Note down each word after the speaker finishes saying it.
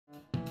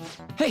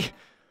Hey,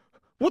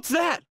 what's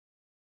that?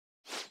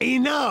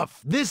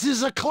 Enough! This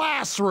is a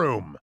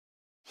classroom!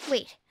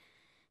 Wait,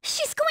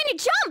 she's going to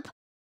jump!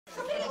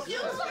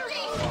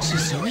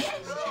 Suzui?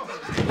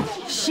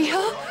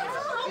 Shiho?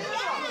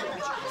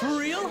 For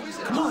real?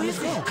 Who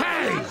is it?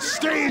 Hey!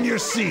 Stay in your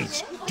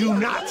seats! Do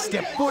not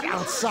step foot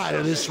outside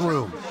of this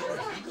room!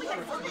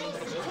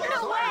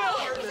 No way!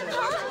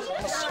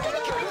 Huh? Is she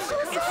gonna commit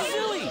suicide?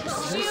 Suzui!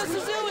 Shiho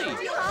Suzui!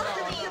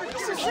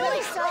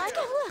 Suzui-san! Let's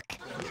go look.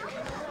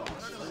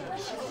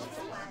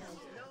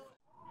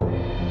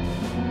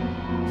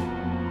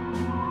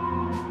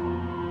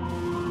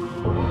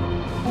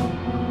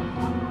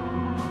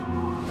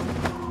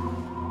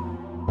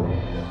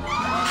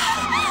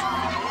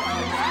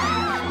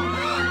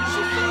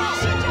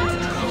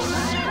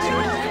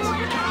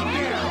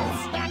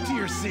 Back to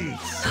your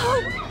seats!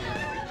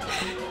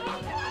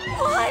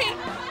 Why?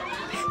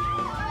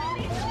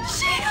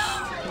 Shiho!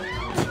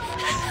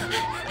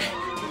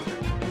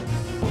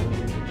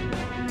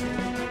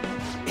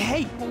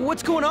 Hey,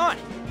 what's going on?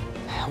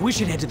 We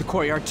should head to the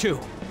courtyard too.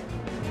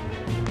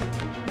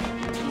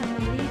 Can't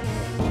believe it.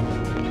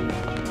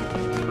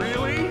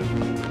 Really?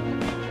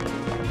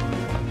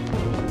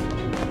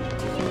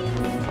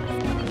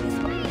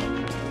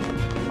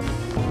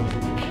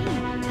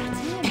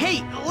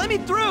 Hey, let me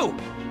through!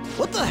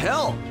 What the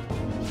hell?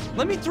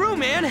 Let me through,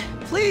 man!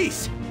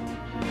 Please!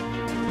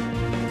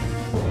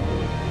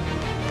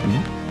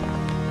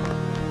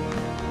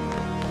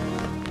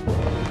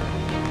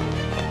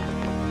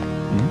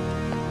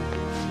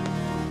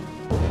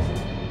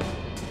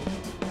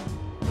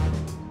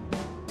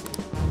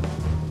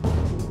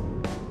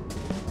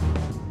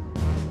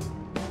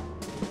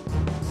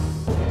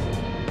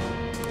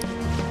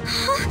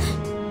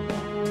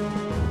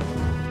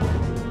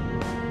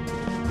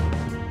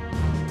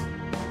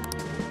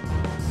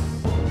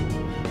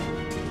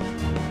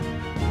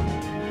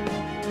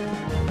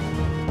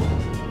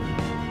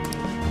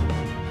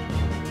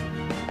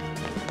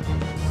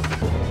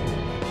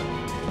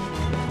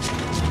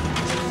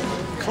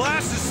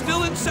 Class is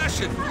still in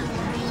session.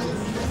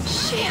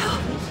 Shiho!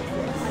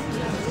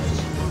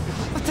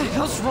 What the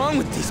hell's wrong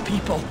with these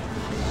people?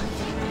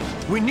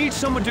 We need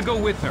someone to go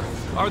with her.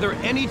 Are there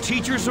any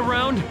teachers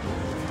around?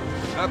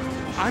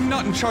 I'm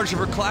not in charge of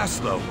her class,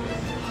 though.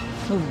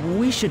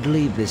 We should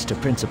leave this to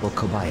Principal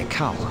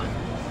Kobayakawa.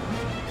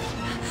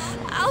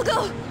 I'll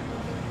go!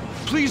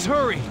 Please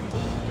hurry.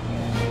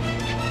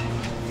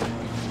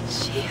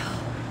 Shiho.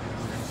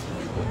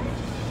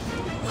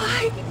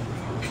 Why?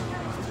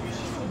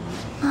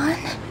 Mon,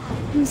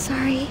 I'm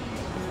sorry.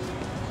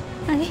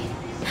 I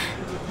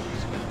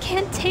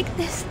can't take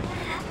this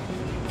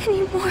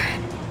anymore.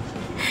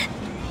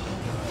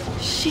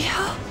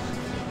 Shiho?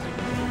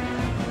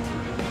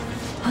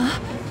 Huh?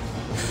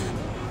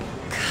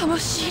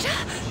 Kamoshida?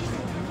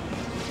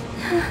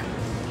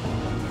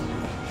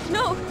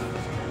 No!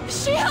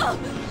 Shiho!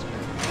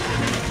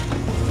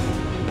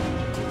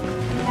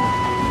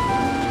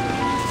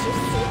 Did you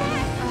see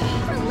that?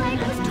 Her leg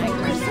was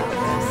totally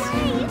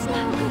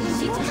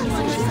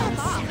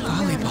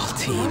Volleyball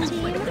team.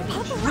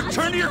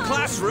 Return to your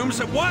classrooms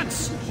at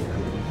once!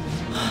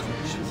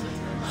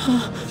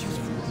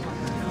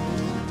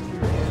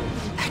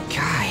 That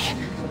guy.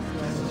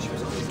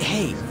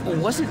 Hey,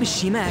 wasn't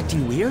Mishima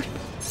acting weird?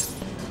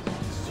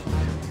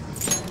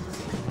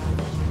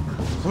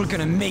 We're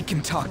gonna make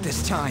him talk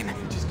this time.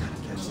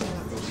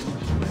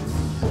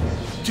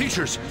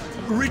 Teachers,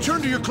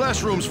 return to your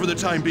classrooms for the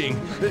time being.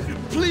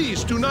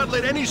 Please do not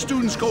let any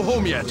students go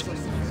home yet.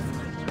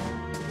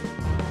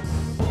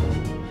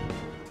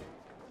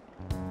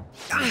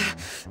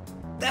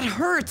 That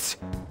hurts!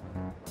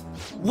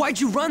 Why'd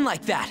you run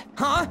like that,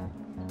 huh?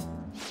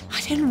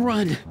 I didn't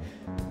run.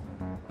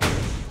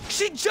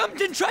 She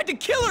jumped and tried to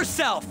kill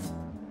herself!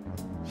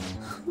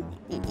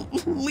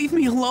 Leave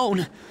me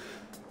alone.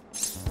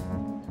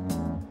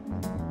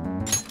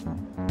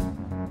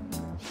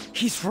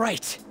 He's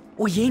right.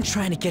 We ain't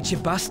trying to get you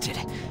busted.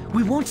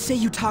 We won't say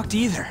you talked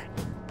either.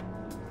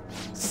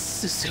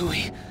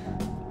 Suzui.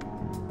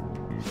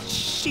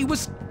 She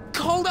was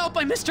called out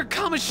by Mr.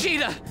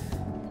 Kamoshida!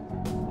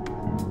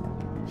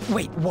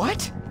 Wait,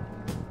 what?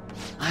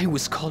 I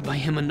was called by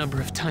him a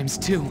number of times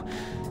too,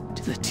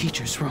 to the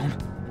teacher's room.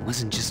 It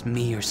wasn't just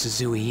me or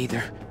Suzui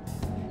either.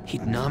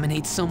 He'd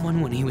nominate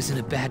someone when he was in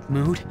a bad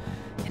mood,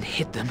 and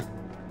hit them.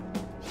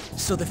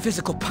 So the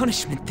physical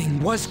punishment thing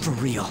was for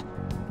real.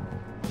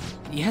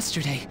 And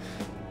yesterday,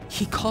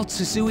 he called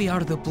Suzui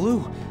out of the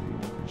blue.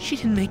 She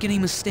didn't make any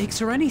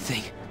mistakes or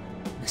anything.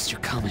 Mr.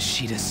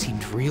 Kamoshida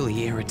seemed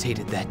really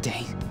irritated that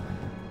day,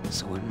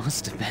 so it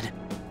must have been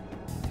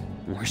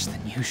worse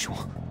than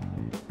usual.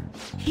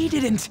 He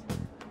didn't...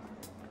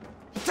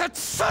 That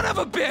son of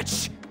a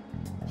bitch!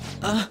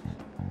 I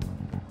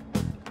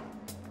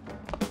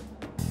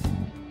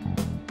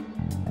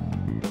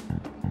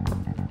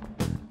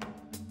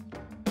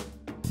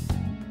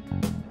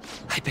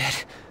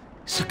bet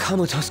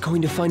Sakamoto's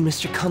going to find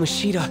Mr.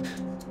 Kamoshida.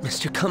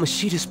 Mr.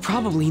 Kamoshida's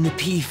probably in the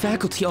PE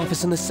faculty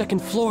office on the second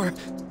floor.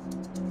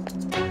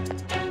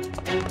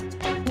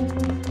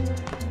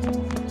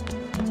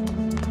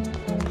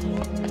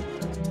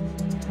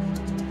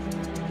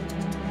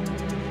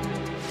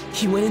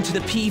 He went into the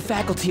PE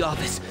faculty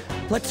office.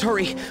 Let's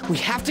hurry. We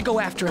have to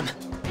go after him.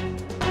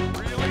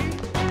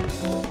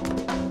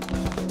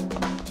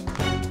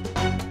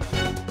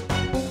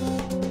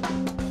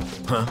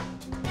 Huh?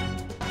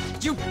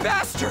 You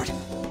bastard!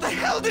 What the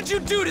hell did you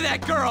do to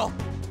that girl?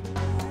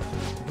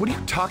 What are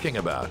you talking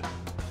about?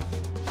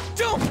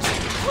 Don't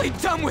play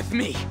dumb with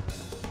me!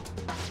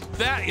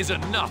 That is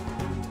enough!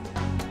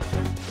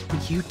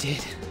 What you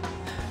did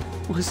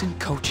wasn't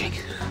coaching.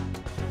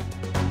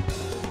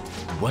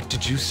 What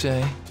did you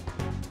say?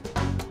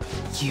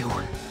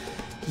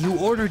 You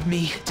ordered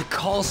me to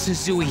call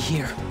Suzui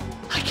here.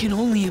 I can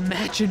only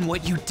imagine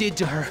what you did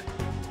to her.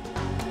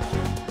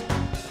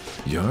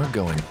 You're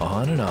going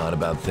on and on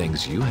about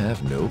things you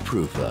have no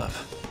proof of.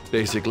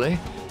 Basically,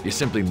 you're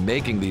simply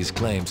making these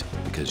claims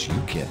because you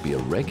can't be a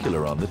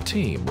regular on the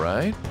team,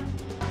 right?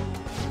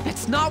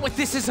 That's not what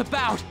this is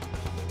about!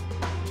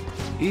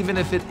 Even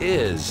if it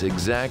is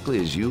exactly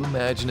as you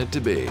imagine it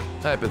to be,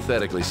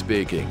 hypothetically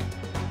speaking.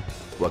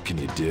 What can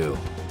you do?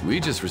 We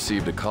just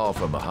received a call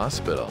from a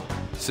hospital.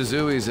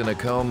 Suzui's in a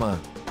coma,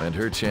 and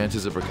her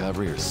chances of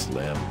recovery are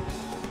slim.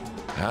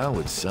 How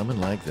would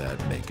someone like that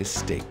make a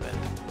statement?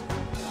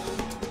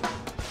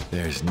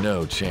 There's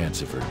no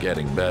chance of her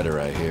getting better,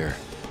 I hear.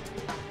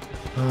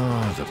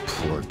 Oh, the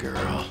poor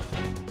girl.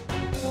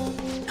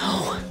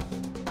 No.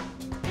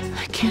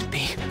 That can't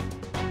be.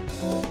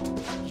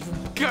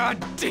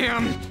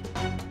 Goddamn!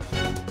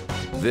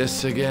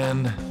 This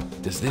again?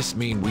 Does this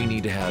mean we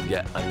need to have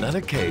yet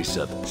another case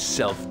of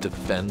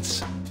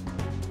self-defense?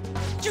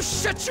 You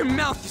shut your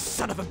mouth, you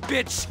son of a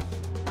bitch!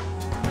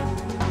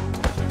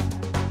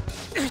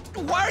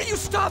 Why are you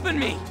stopping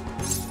me?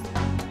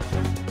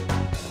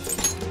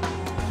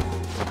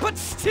 But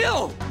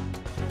still!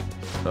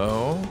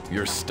 Oh,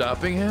 you're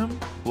stopping him?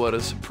 What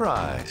a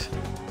surprise.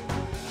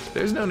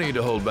 There's no need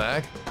to hold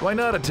back. Why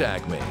not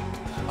attack me?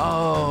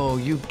 Oh,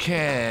 you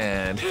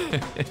can.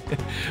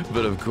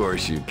 But of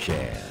course you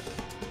can.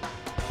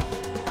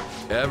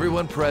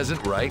 Everyone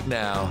present right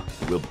now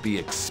will be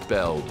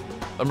expelled.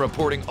 I'm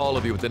reporting all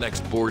of you at the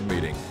next board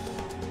meeting.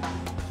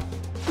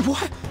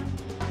 What?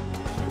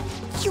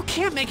 You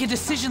can't make a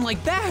decision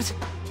like that!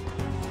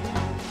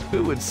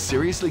 Who would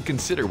seriously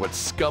consider what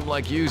scum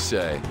like you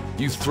say?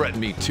 You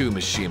threatened me too,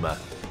 Mishima,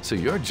 so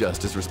you're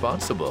just as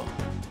responsible.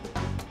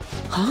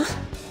 Huh?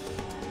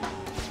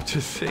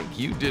 To think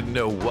you didn't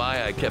know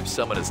why I kept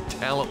someone as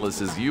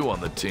talentless as you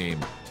on the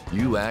team.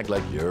 You act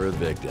like you're a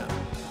victim.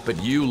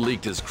 But you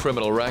leaked his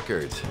criminal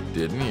records,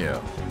 didn't you?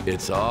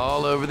 It's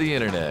all over the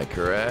internet,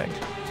 correct?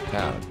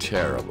 How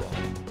terrible.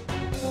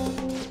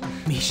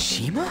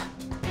 Mishima?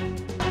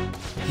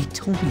 He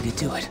told me to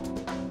do it.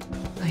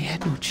 I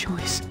had no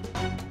choice.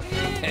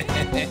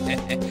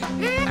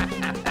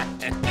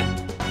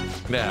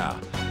 Now,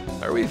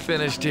 are we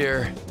finished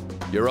here?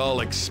 You're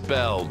all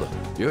expelled.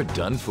 You're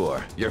done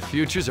for. Your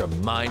futures are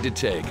mine to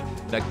take.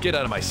 Now get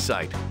out of my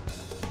sight.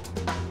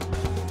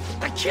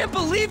 I can't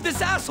believe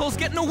this asshole's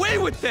getting away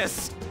with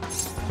this!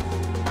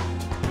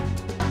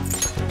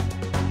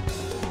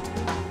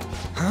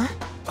 Huh?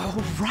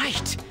 Oh,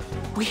 right!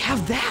 We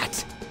have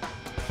that!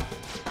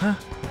 Huh?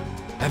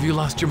 Have you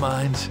lost your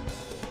minds?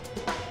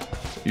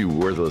 You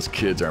worthless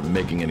kids aren't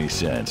making any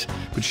sense.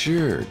 But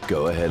sure,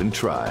 go ahead and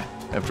try.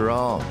 After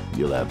all,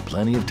 you'll have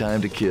plenty of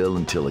time to kill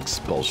until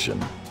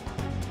expulsion.